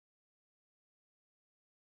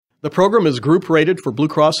The program is group rated for Blue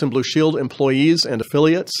Cross and Blue Shield employees and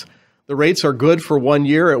affiliates. The rates are good for 1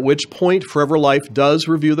 year, at which point Forever Life does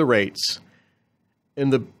review the rates.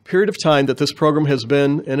 In the period of time that this program has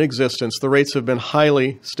been in existence, the rates have been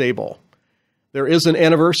highly stable. There is an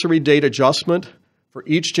anniversary date adjustment. For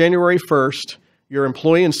each January 1st, your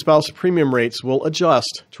employee and spouse premium rates will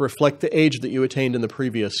adjust to reflect the age that you attained in the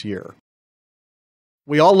previous year.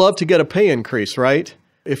 We all love to get a pay increase, right?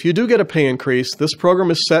 If you do get a pay increase, this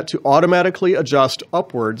program is set to automatically adjust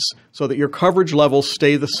upwards so that your coverage levels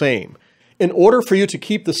stay the same. In order for you to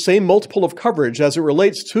keep the same multiple of coverage as it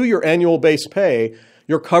relates to your annual base pay,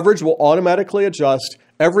 your coverage will automatically adjust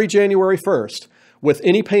every January 1st with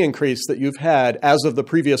any pay increase that you've had as of the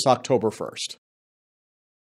previous October 1st.